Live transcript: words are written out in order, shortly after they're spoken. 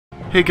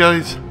Hey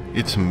guys,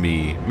 it's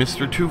me, Mr.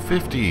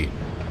 250,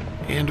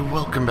 and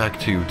welcome back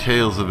to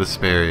Tales of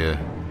Vesperia.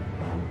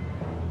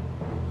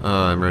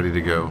 I'm ready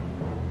to go.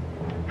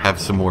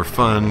 Have some more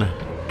fun,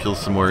 kill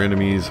some more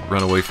enemies,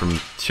 run away from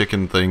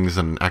chicken things,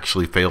 and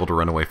actually fail to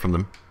run away from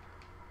them.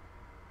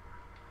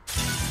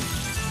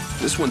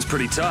 This one's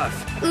pretty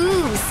tough.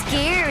 Ooh,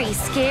 scary,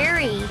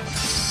 scary.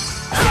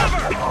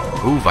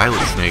 Ooh,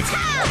 Violet Snake.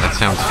 That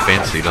sounds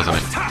fancy, doesn't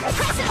it?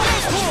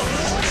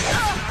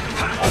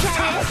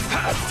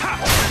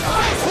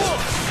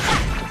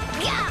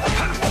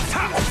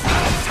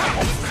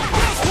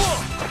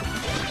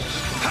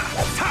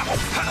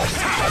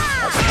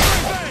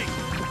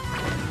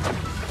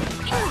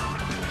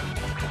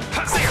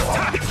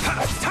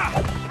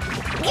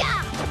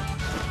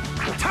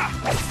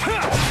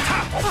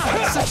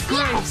 Such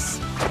grace.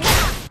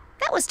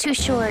 That was too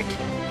short.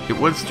 It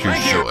was too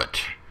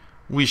short.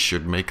 We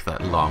should make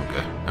that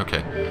longer.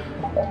 Okay.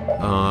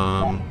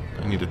 I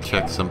need to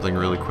check something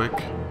really quick.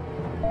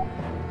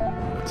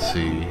 Let's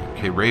see.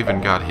 Okay,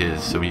 Raven got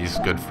his, so he's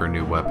good for a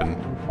new weapon.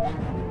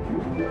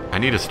 I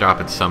need to stop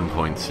at some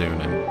point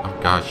soon, and oh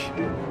gosh,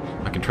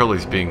 my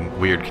controller's being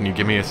weird. Can you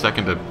give me a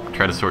second to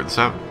try to sort this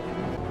out?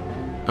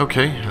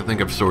 Okay, I think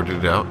I've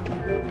sorted it out.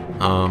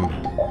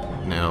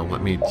 Now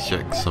let me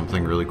check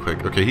something really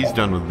quick. Okay, he's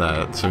done with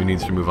that, so he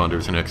needs to move on to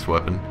his next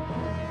weapon.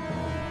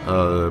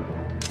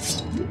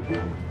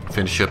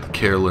 Finish up the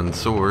Carolyn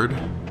sword.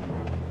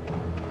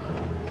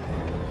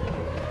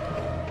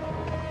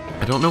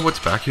 I don't know what's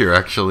back here,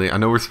 actually. I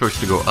know we're supposed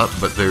to go up,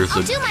 but there's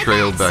a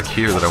trail back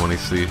here that I want to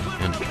see.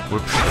 And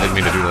whoops, I didn't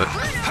mean to do that.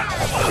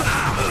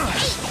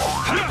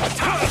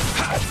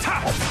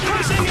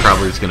 I'm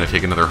probably just going to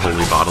take another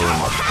holy bottle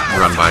and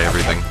run by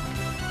everything.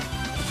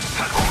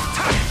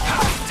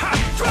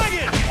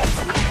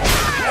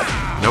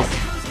 Nope.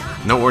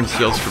 No orange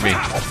shells for me.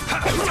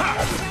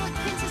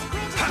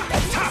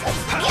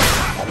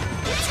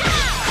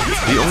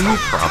 The only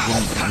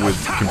problem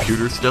with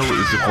computer still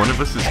is if one of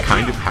us is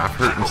kind of half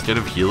hurt, instead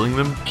of healing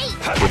them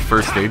with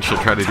first aid, she'll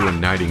try to do a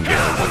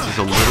nightingale, which is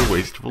a little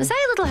wasteful. Was I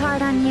a little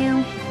hard on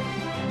you?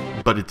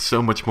 But it's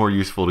so much more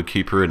useful to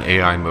keep her in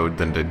AI mode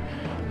than to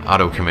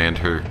auto-command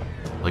her.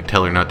 Like,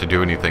 tell her not to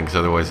do anything, because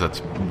otherwise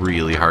that's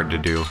really hard to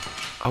do.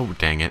 Oh,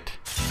 dang it.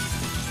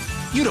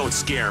 You don't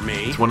scare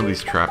me. It's one of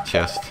these trap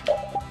chests.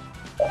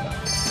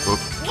 Oh,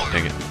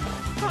 dang it.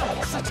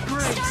 Such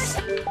grace.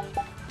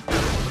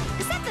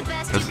 Is that the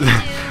best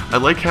I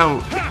like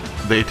how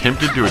they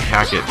attempted to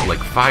attack it like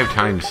 5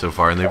 times so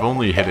far, and they've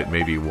only hit it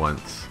maybe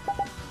once.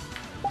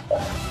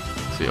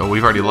 Let's see, oh,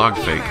 we've already logged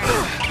fake.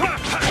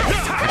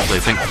 Actually,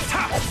 I think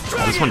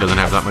this one doesn't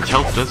have that much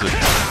health, does it?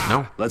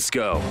 No. Let's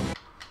go.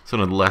 It's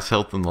one of the less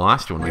health than the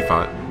last one we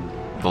fought.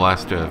 The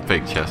last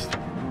fake chest.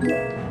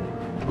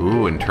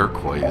 Ooh, and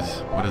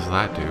turquoise. What does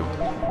that do?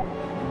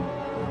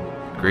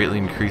 Greatly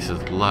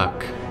increases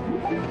luck.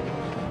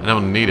 I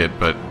don't need it,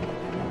 but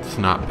it's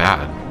not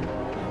bad.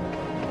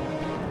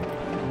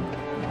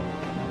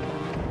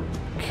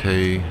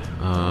 Okay,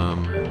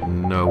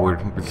 no, we're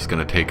just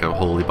gonna take a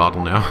holy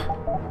bottle now.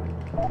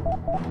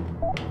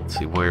 Let's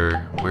see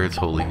where it's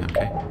holy.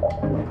 Okay.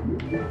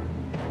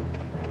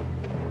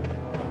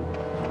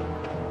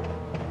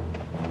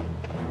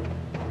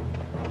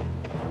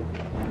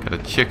 Got a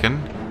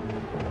chicken.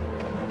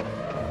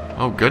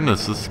 Oh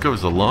goodness, this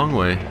goes a long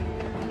way.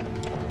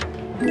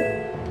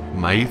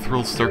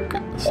 Mithril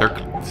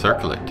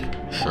circlet.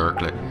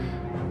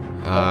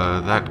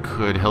 That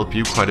could help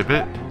you quite a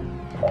bit.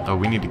 Oh,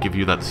 we need to give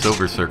you that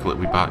silver circlet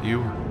we bought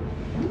you.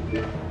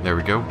 There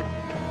we go.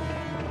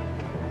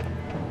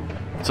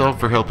 It's all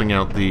for helping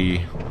out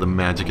the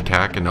magic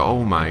attack, and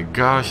oh my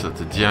gosh,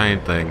 that's a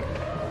giant thing.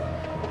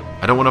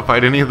 I don't want to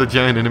fight any of the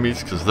giant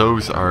enemies, because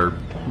those are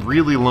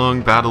really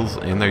long battles,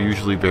 and they're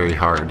usually very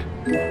hard.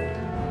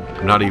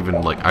 I'm not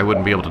even, like, I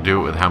wouldn't be able to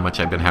do it with how much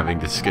I've been having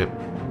to skip.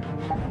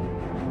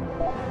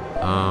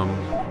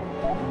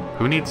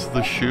 Who needs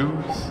the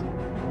shoes?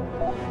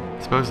 I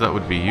suppose that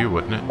would be you,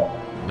 wouldn't it?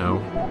 No.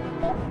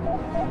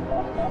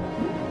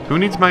 Who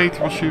needs my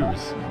mithril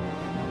shoes?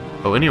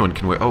 Oh, anyone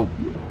can wear... Oh,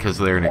 because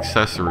they're an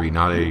accessory,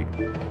 not a...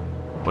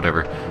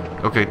 whatever.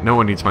 Okay, no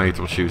one needs my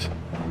mithril shoes.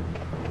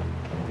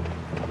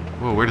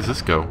 Whoa, where does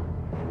this go?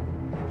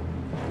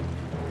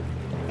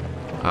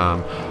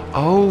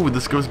 Oh,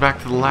 this goes back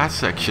to the last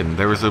section.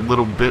 There was a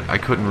little bit I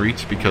couldn't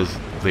reach because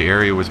the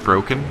area was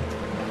broken.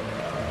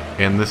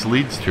 And this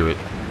leads to it.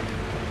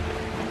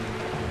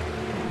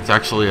 It's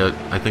actually,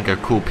 I think, a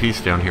cool piece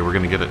down here. We're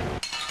gonna get it.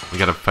 We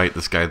gotta fight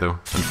this guy, though,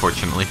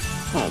 unfortunately.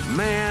 Oh,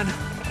 man.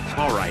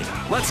 All right,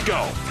 let's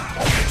go.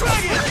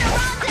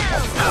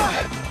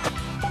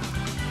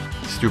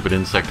 Stupid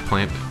insect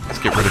plant. Let's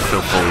get rid of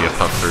Sofolia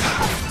Puff first.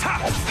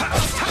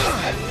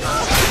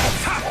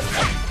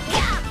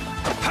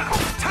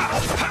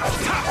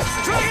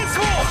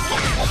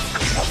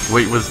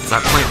 Wait, was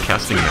that plant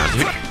casting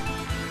magic?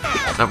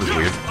 That was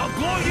weird. I'll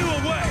blow you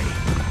away.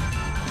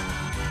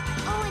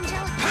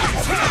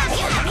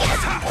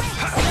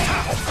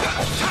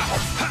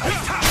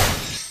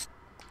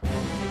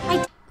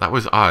 That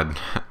was odd.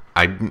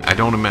 I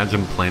don't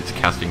imagine plants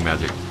casting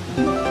magic.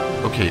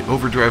 Okay,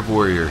 Overdrive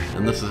Warrior,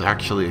 and this is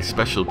actually a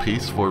special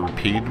piece for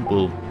Repeat.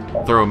 We'll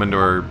throw him into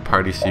our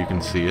party so you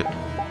can see it.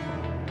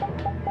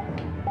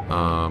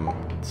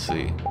 Let's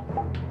see.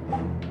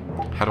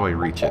 How do I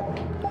reach it?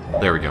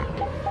 There we go.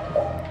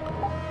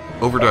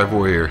 Overdrive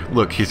Warrior.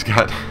 Look, he's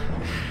got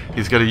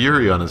a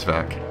Yuri on his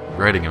back,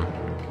 riding him.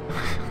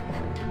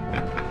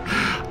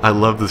 I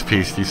love this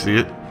piece. Do you see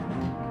it?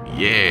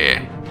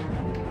 Yeah.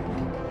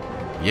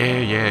 Yeah,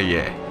 yeah,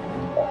 yeah.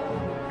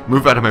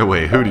 Move out of my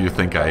way. Who do you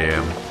think I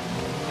am?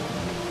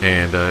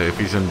 And if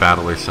he's in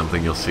battle or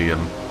something, you'll see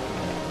him.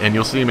 And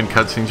you'll see him in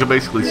cutscenes. You'll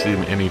basically see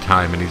him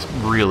anytime, and he's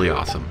really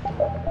awesome.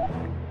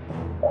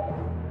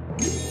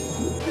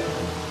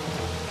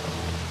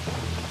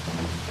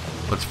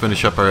 Let's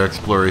finish up our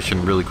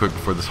exploration really quick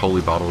before this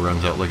holy bottle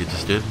runs out like it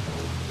just did.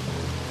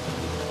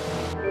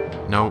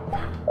 Nope.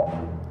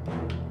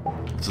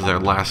 This is our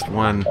last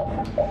one.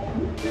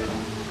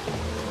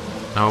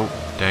 No,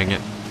 dang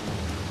it.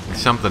 There's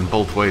something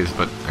both ways,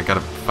 but I gotta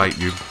fight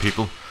you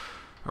people.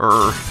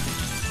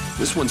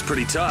 This one's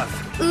pretty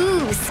tough.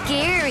 Ooh,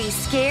 scary,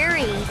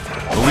 scary.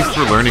 At least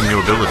we're learning new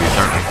abilities,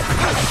 aren't we?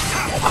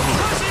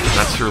 Oh,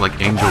 that's her, like,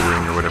 angel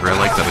ring or whatever. I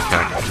like that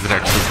attack, because it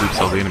actually groups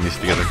all the enemies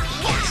together.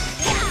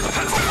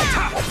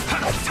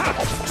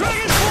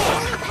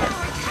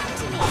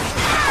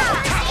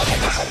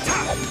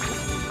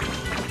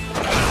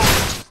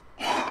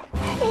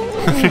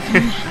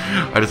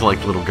 I just like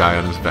the little guy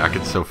on his back.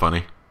 It's so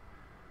funny.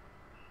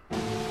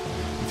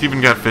 It's even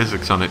got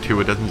physics on it,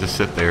 too. It doesn't just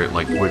sit there. It,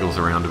 like, wiggles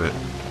around a bit.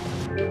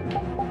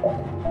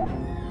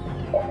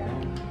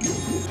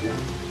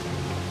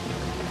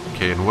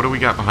 Okay, and what do we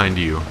got behind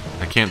you?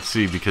 I can't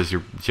see because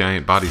your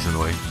giant body's in the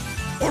way.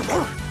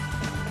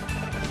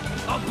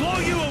 I'll blow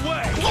you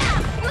away!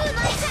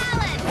 Moonlight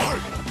Talon!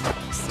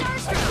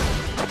 Starstroke!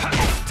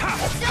 Moonlight!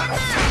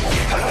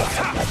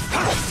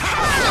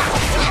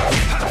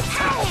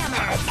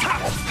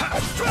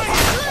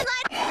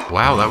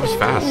 Wow, that was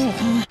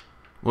fast.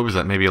 What was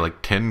that, maybe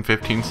like 10,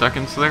 15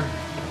 seconds there?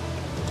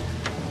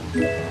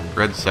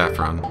 Red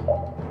Saffron.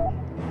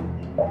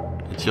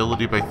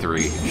 Agility by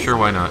 3. Sure,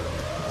 why not?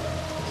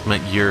 Let's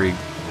make Yuri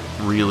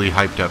really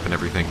hyped up and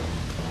everything.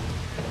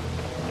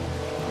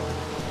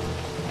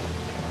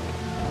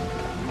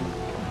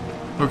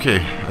 Okay,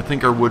 I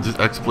think our woods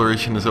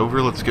exploration is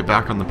over. Let's get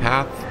back on the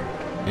path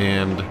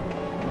and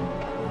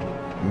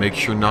make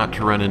sure not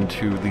to run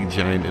into the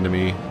giant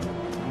enemy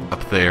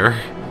up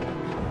there.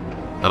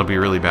 That'll be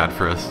really bad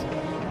for us.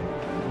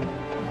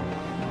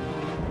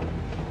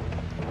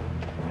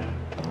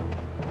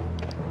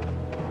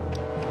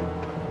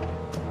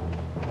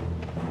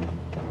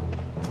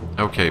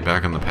 Okay,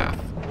 back on the path.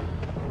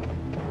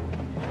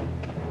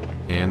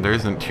 And there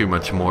isn't too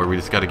much more. We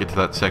just got to get to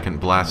that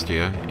second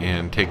Blastia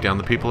and take down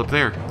the people up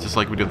there, just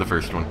like we did the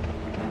first one.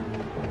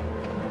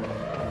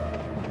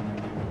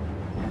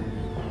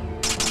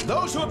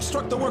 Those who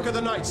obstruct the work of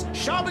the knights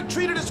shall be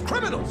treated as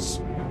criminals.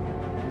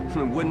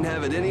 Wouldn't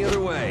have it any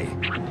other way.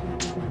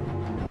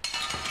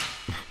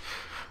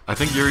 I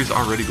think Yuri's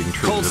already being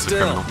treated Hold as a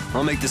still. criminal.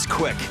 I'll make this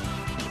quick.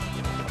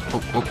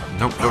 Oh,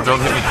 no,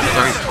 don't hit me.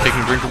 Sorry, taking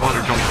a drink of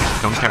water.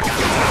 Don't attack.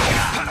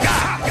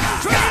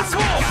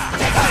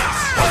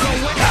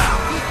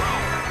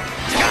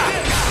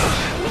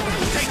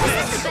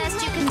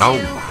 Oh,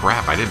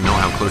 crap. I didn't know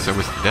how close I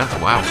was to death.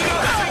 Wow.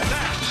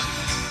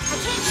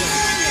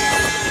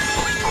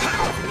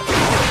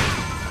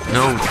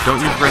 No, don't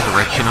use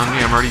resurrection on me.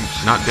 I'm already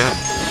not dead.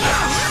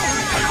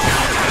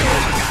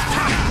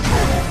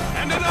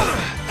 And another.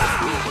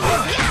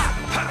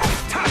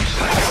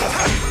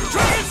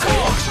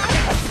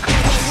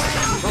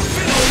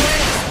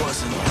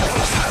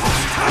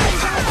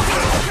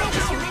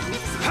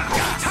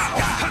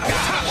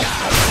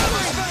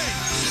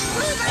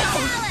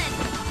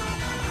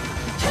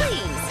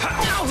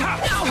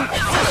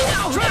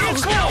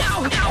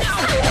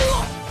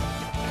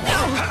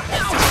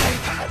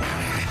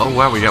 Oh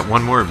wow, we got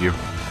one more of you.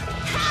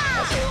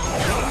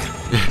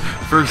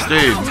 First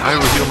aid. I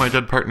will heal my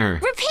dead partner.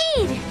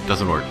 Repeat!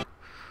 Doesn't work.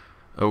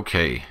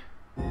 Okay.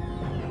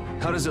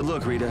 How does it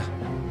look, Rita?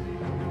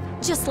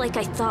 Just like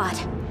I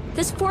thought.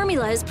 This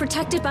formula is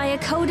protected by a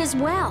code as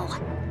well.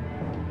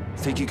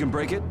 Think you can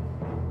break it?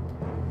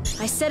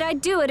 I said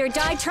I'd do it or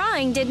die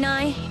trying, didn't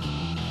I?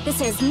 This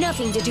has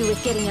nothing to do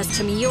with getting us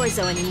to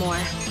Miorzo anymore.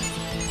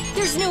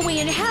 There's no way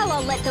in hell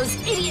I'll let those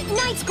idiot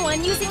knights go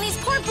on using these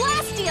poor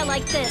Blastia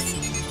like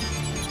this.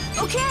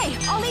 Okay,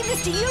 I'll leave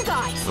this to you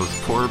guys.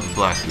 Those poor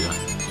Blastia.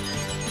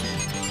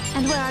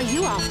 And where are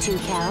you off to,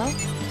 Carol?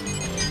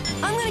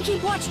 I'm gonna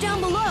keep watch down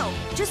below,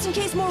 just in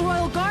case more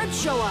royal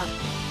guards show up.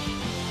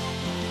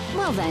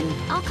 Well then,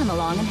 I'll come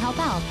along and help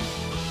out.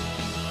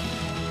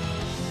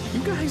 You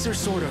guys are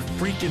sort of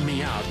freaking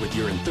me out with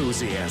your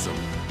enthusiasm.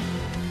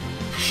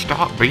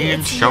 Stop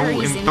being It's so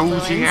Yuri's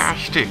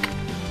enthusiastic.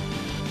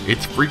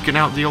 It's freaking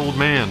out the old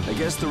man. I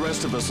guess the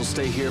rest of us will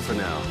stay here for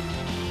now.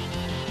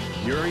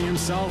 Yuri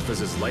himself is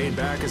as laid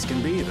back as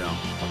can be, though.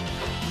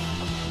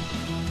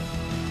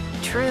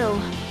 True.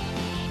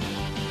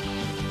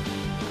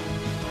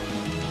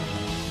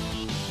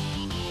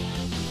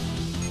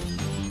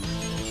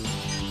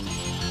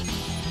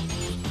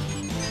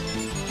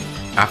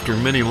 After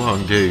many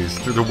long days,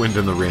 through the wind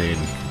and the rain,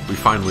 we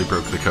finally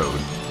broke the code.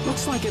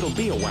 Looks like it'll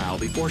be a while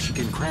before she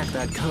can crack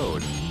that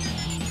code.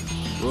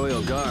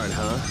 Royal Guard,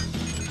 huh?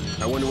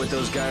 I wonder what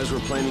those guys were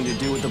planning to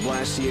do with the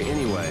Blastia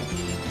anyway.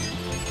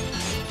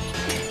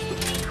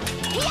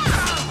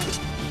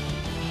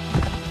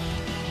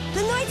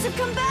 The Knights have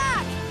come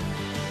back!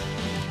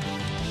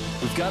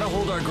 We've got to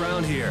hold our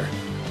ground here.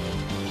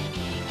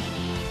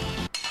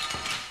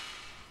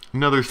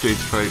 Another stage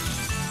fight.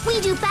 We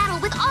do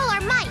battle with all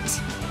our might.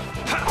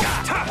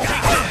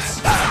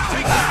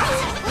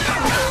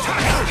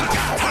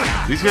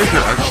 These guys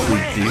are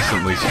actually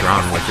decently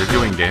strong, like they're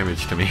doing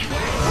damage to me.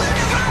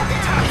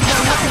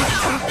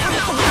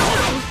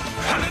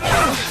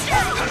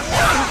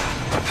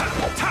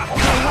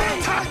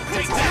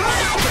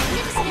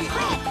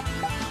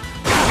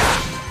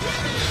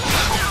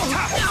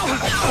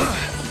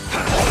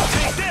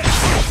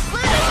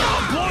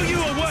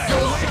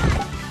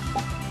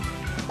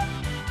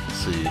 Let's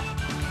see.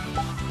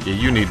 Yeah,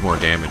 you need more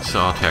damage, so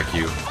I'll attack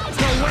you.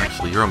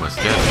 Actually, you're almost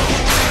dead.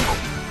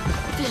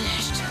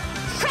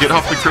 Just get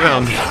off the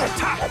ground.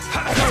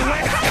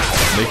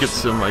 Make it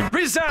so my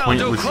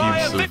pointless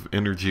use of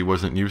energy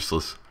wasn't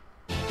useless.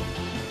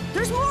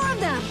 There's more of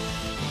them!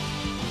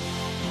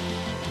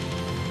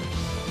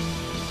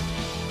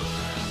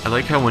 I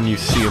like how when you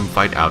see them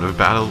fight out of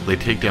battle, they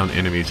take down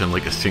enemies in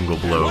like a single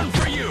blow.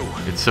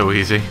 It's so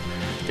easy.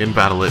 In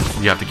battle,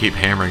 you have to keep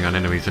hammering on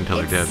enemies until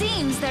they're dead. It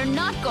seems they're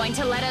not going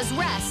to let us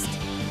rest.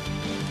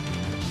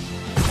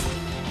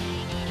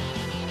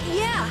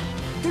 Yeah!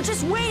 They're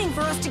just waiting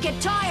for us to get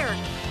tired!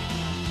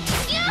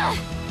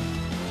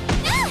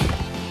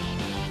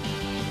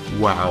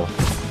 Wow.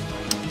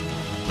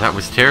 That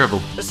was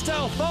terrible.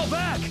 Estelle, fall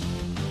back!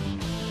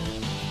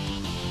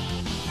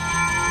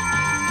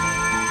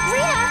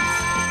 Rita!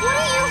 What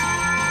are you...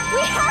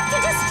 We have to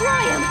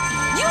destroy him!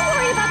 You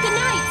worry about the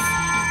Knights!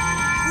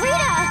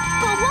 Rita!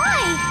 But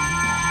why?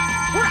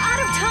 We're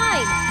out of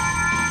time!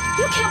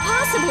 You can't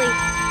possibly...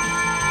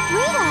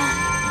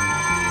 Rita!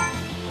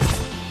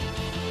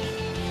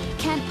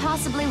 Can't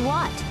possibly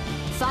what?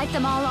 Fight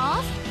them all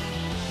off?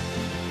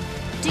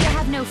 Do you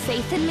have no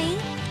faith in me?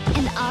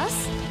 In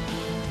us?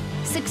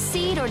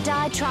 Succeed or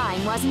die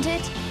trying, wasn't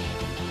it?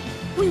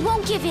 We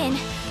won't give in!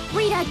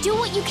 Rita, do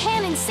what you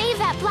can and save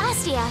that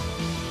Blastia!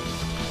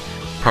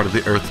 Part of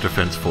the Earth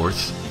Defense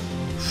Force.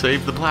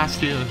 Save the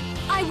Blastia.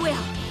 I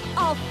will!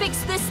 I'll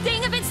fix this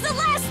thing if it's the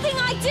last thing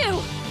I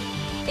do!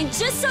 And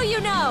just so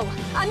you know,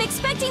 I'm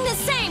expecting the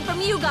same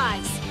from you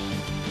guys!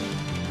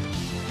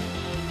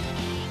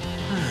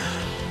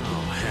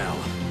 Oh, hell.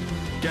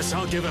 Guess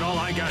I'll give it all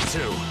I got,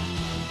 too.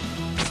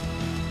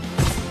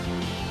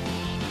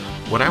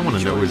 What I want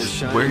to know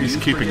is where he's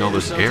keeping all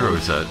those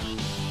arrows at.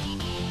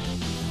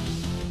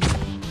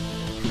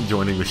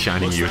 Joining the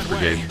Shining Looks Youth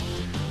that way.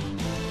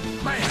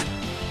 Brigade. Man,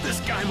 this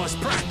guy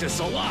must practice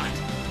a lot.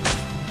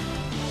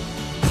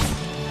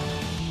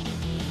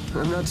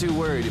 I'm not too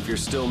worried if you're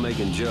still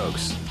making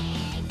jokes.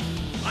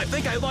 I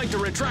think I'd like to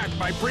retract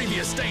my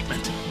previous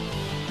statement.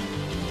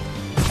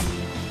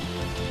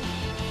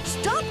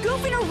 Stop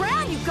goofing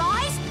around, you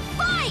guys!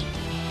 Fight!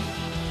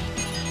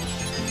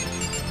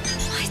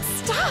 It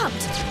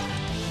stopped!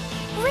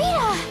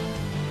 Rita!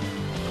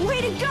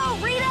 Way to go,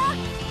 Rita!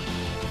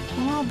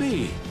 Well, I'll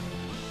be.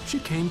 She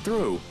came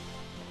through.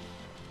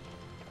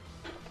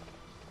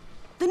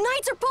 The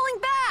Knights are pulling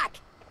back!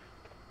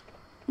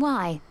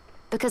 Why?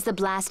 Because the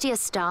Blastia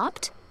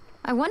stopped?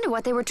 I wonder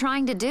what they were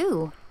trying to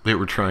do. They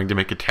were trying to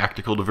make a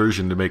tactical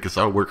diversion to make us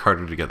all work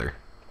harder together.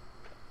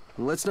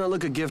 Let's not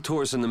look a gift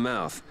horse in the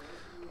mouth.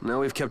 Now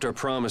we've kept our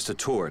promise to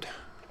Tord.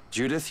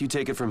 Judith, you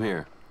take it from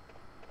here.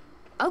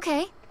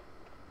 Okay.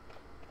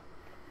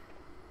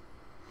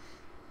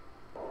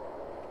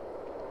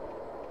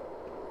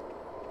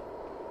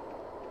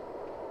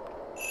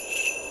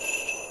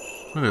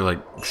 Oh, they're like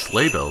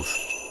sleigh bells.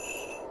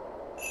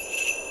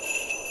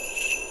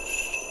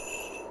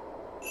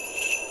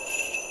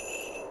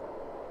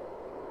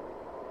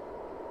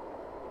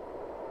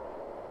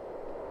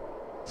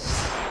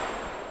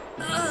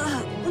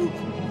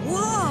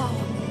 Whoa!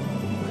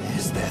 What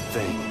is that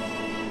thing?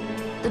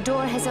 The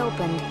door has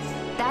opened.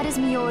 That is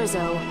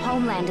Miorzo,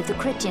 homeland of the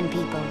Christian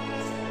people.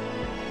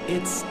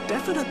 It's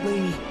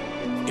definitely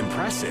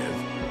impressive.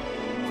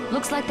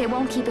 Looks like they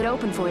won't keep it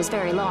open for us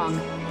very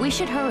long. We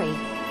should hurry.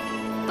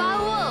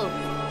 Baul!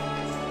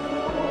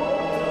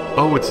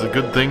 Oh, it's a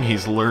good thing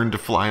he's learned to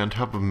fly on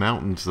top of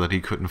mountains that he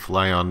couldn't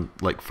fly on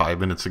like 5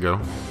 minutes ago.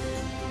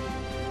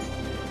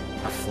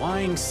 A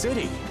flying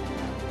city.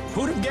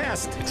 Who'd have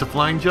guessed? It's a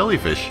flying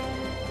jellyfish.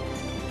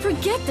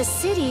 Forget the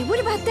city. What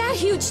about that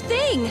huge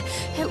thing?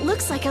 It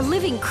looks like a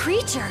living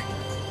creature.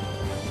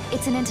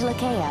 It's an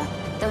Entelekea,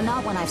 though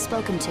not one I've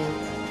spoken to.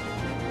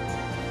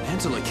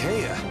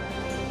 Entelekea?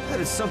 How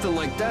did something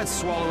like that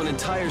swallow an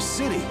entire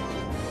city?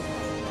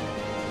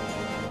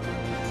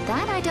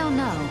 That I don't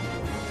know.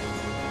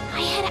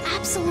 I had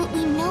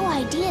absolutely no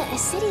idea a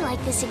city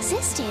like this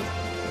existed.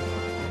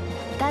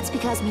 That's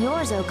because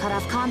Miorzo cut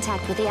off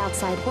contact with the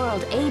outside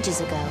world ages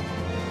ago.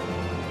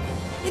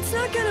 It's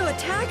not gonna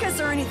attack us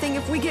or anything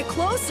if we get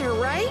closer,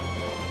 right?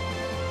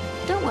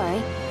 Don't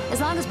worry. As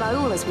long as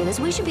Baul is with us,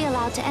 we should be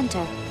allowed to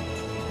enter.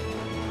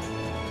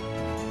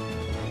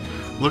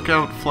 Look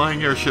out,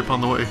 flying airship on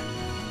the way.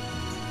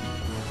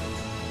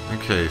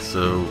 Okay,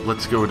 so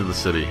let's go to the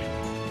city.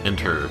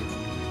 Enter.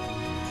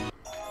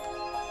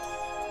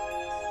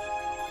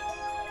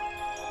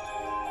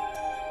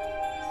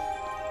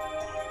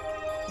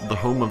 The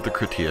home of the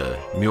Kritia,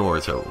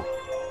 Myorzo.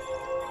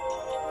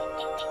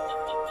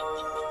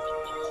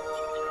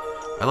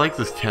 I like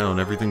this town,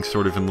 everything's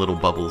sort of in little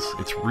bubbles.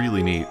 It's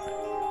really neat.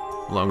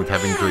 Along with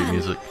having great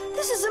music.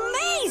 This is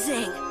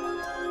amazing!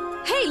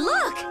 Hey,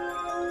 look!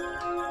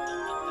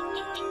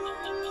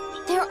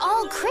 They're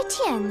all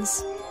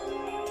Kritians.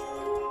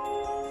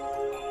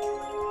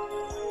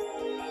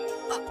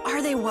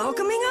 Are they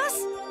welcoming us?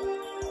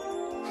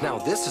 Now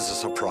this is a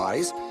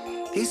surprise.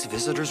 These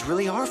visitors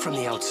really are from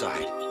the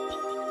outside.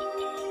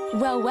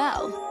 Well,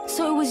 well.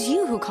 So it was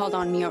you who called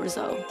on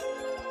Myorzo.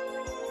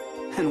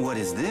 And what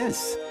is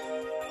this?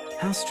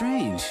 How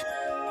strange.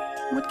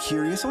 What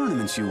curious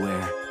ornaments you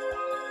wear.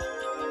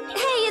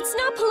 Hey, it's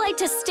not polite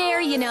to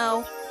stare, you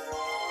know.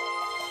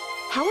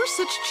 How are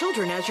such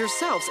children as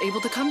yourselves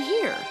able to come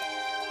here?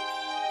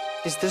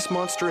 Is this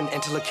monster an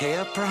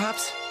Entelekea,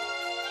 perhaps?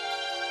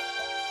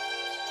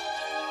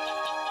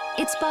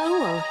 It's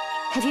Baul.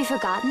 Have you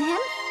forgotten him?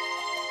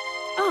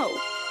 Oh,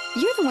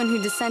 you're the one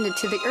who descended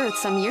to the Earth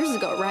some years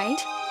ago,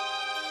 right?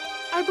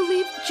 I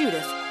believe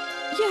Judith.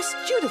 Yes,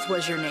 Judith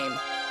was your name.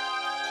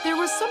 There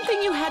was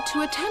something you had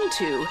to attend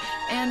to,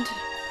 and...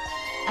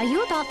 Are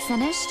you about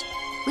finished?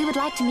 We would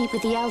like to meet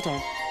with the Elder.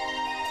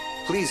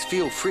 Please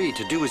feel free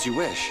to do as you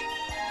wish.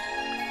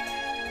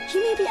 He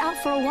may be out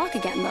for a walk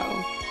again,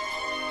 though.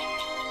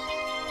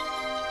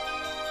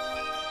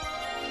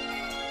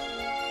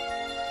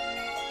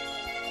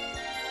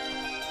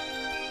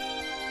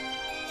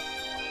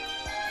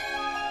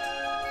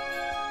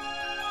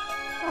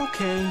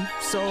 Okay,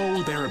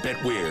 so they're a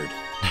bit weird.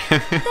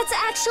 That's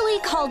actually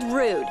called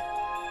rude.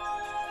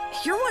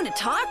 You're one to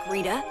talk,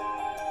 Rita.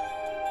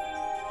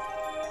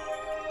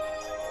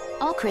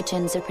 All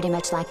Kritians are pretty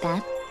much like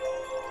that.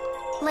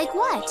 Like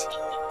what?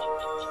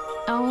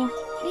 Oh,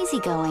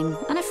 easygoing,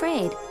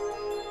 unafraid.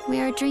 We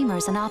are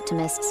dreamers and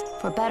optimists,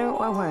 for better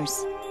or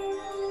worse.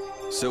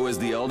 So is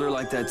the Elder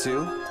like that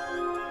too?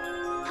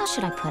 How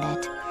should I put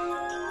it?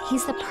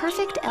 He's the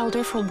perfect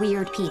elder for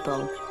weird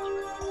people.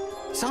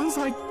 Sounds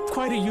like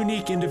quite a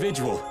unique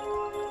individual.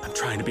 I'm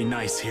trying to be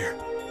nice here.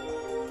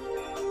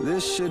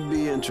 This should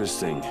be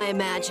interesting. I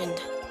imagined.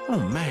 Oh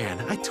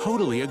man, I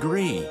totally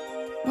agree.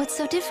 What's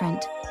so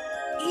different?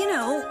 You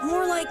know,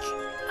 more like...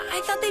 I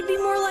thought they'd be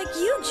more like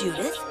you,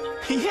 Judith.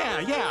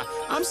 Yeah,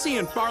 I'm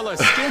seeing far less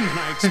skin than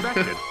I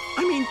expected.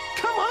 I mean,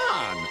 come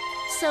on!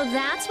 So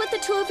that's what the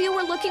two of you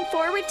were looking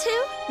forward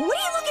to? What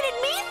are you looking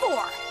at me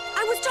for?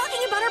 I was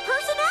talking about her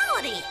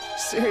personality.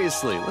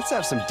 Seriously, let's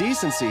have some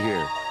decency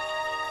here.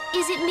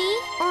 Is it me,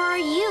 or are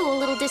you a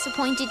little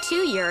disappointed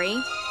too,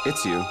 Yuri?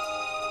 It's you.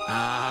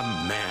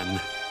 Ah, man.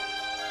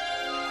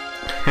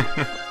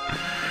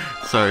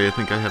 Sorry, I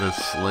think I had a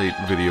slight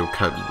video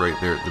cut right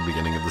there at the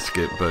beginning of the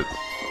skit, but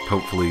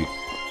hopefully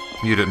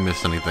you didn't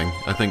miss anything.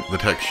 I think the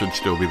text should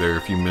still be there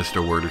if you missed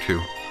a word or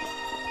two.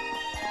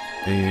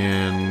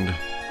 And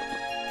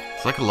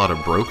it's like a lot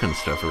of broken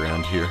stuff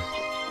around here.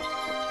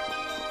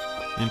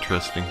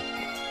 Interesting.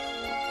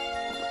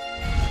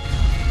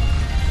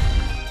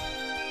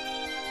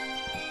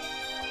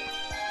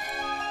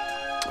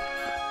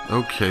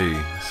 Okay,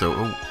 so,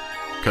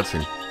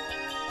 cutscene.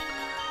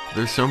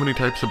 There's so many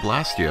types of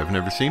Blastia I've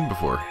never seen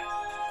before.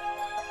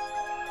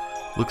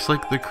 Looks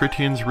like the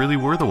Kritians really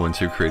were the ones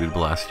who created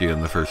Blastia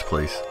in the first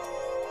place.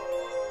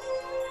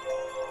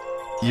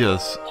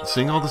 Yes,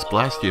 seeing all this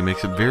Blastia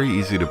makes it very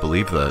easy to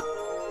believe that.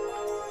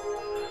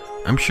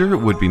 I'm sure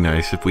it would be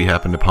nice if we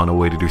happened upon a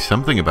way to do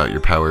something about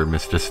your power,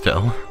 Miss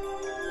Estelle.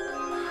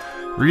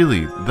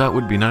 Really, that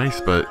would be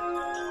nice, but...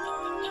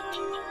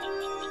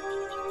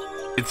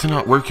 it's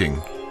not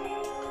working.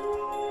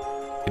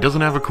 It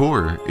doesn't have a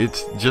core,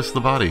 it's just the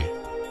body.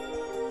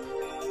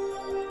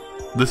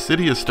 The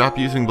city has stopped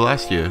using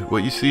Blastia.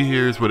 What you see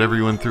here is what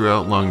everyone threw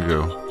out long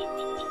ago.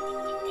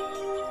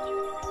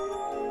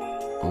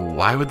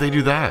 Why would they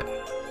do that?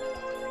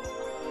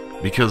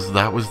 Because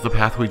that was the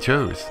path we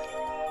chose.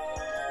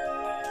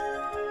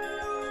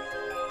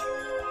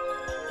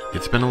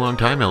 It's been a long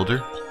time,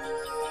 Elder.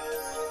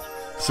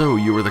 So,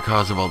 you were the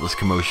cause of all this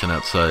commotion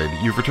outside.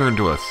 You've returned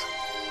to us.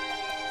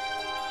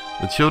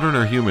 The children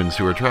are humans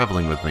who are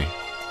traveling with me.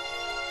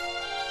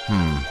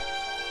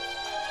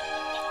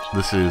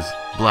 This is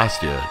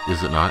Blastia,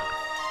 is it not?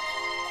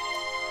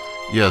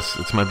 Yes,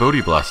 it's my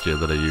Bodhi Blastia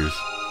that I use.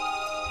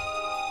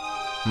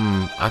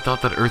 I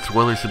thought that Earth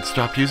dwellers had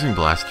stopped using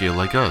Blastia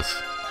like us.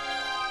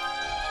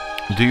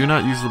 Do you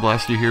not use the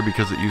Blastia here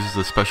because it uses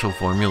a special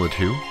formula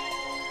too?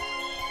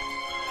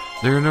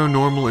 There are no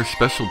normal or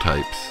special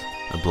types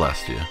of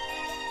Blastia.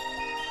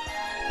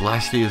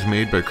 Blastia is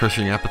made by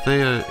crushing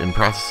Apatheia and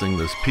processing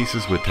those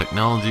pieces with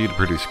technology to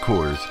produce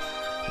cores,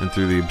 and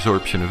through the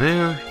absorption of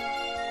air,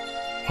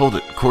 Hold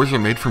it, cores are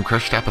made from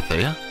crushed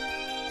apatheia?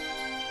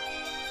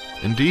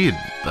 Indeed,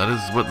 that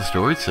is what the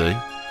stories say.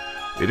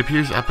 It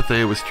appears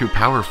apatheia was too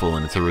powerful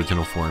in its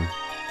original form.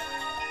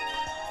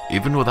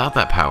 Even without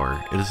that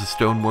power, it is a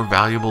stone more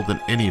valuable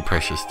than any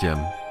precious gem.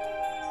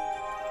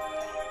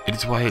 It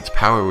is why its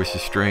power was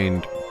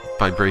restrained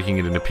by breaking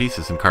it into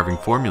pieces and carving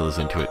formulas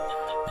into it,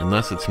 and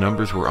thus its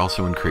numbers were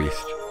also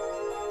increased.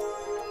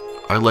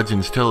 Our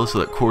legends tell us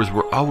that cores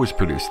were always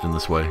produced in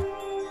this way.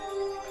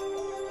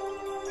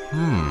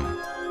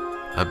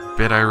 A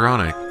bit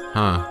ironic,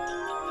 huh?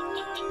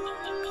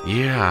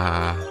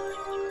 Yeah.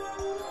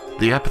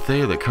 The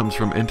apatheia that comes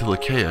from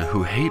Entelechea,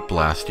 who hate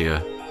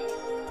Blastia,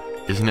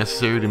 is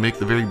necessary to make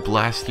the very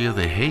Blastia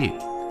they hate.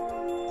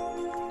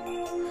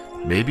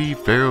 Maybe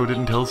Pharaoh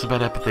didn't tell us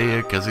about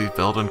apatheia because he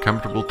felt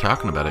uncomfortable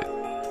talking about it.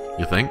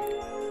 You think?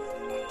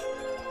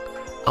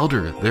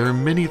 Elder, there are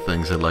many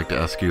things I'd like to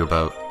ask you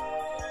about.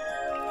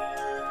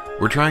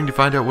 We're trying to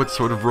find out what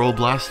sort of role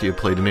Blastia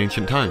played in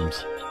ancient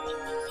times.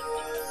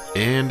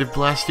 And if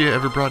Blastia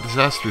ever brought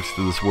disasters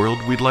to this world,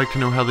 we'd like to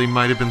know how they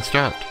might have been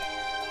stopped.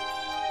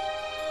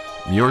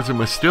 Mjolnir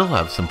must still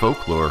have some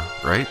folklore,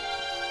 right?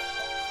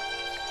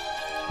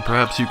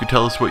 Perhaps you could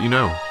tell us what you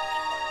know.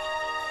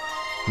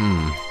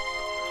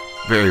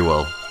 Very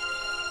well.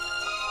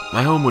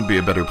 My home would be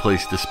a better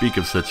place to speak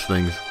of such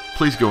things.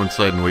 Please go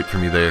inside and wait for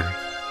me there.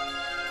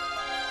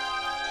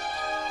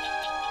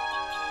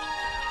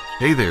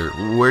 Hey there,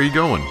 where are you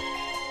going?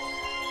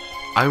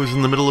 I was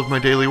in the middle of my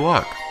daily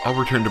walk. I'll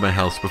return to my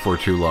house before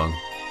too long.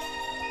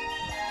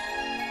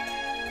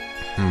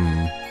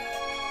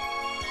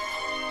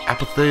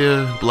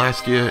 Apatheia,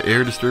 Blastia,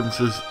 air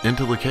disturbances,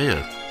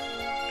 Entelechea.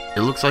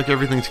 It looks like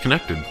everything's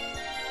connected.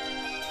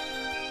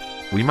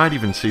 We might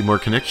even see more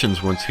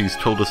connections once he's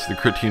told us the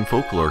Critian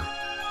folklore.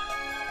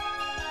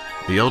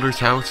 The Elder's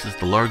house is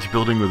the large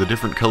building with a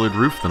different colored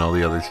roof than all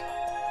the others.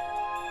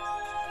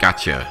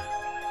 Gotcha.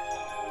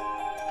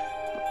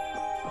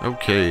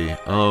 Okay,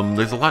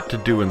 there's a lot to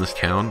do in this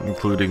town,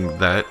 including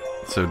that,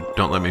 so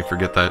don't let me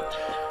forget that.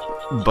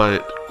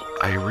 But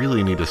I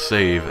really need to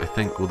save. I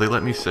think, will they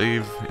let me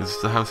save? Is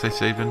this the house I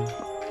save in?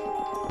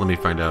 Let me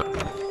find out.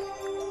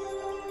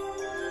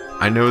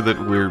 I know that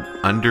we're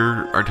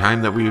under our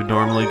time that we would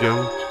normally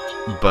go,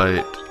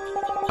 but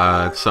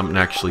something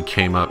actually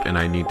came up and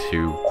I need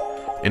to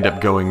end up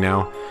going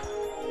now.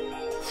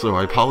 So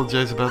I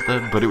apologize about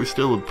that, but it was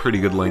still a pretty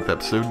good length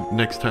episode.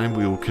 Next time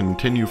we will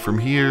continue from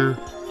here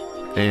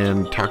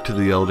and talk to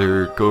the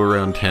Elder, go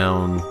around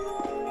town.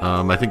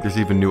 I think there's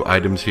even new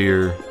items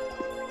here.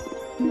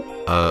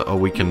 Oh,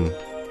 we can...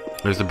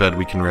 There's a bed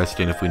we can rest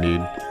in if we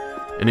need.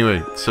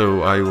 Anyway,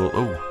 so I will...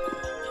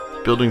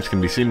 Oh, buildings can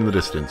be seen in the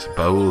distance.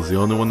 Baul is the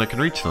only one that can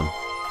reach them.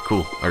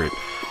 Cool, alright.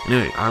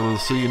 Anyway, I will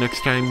see you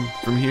next time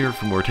from here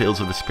for more Tales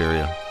of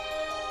Vesperia.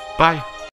 Bye!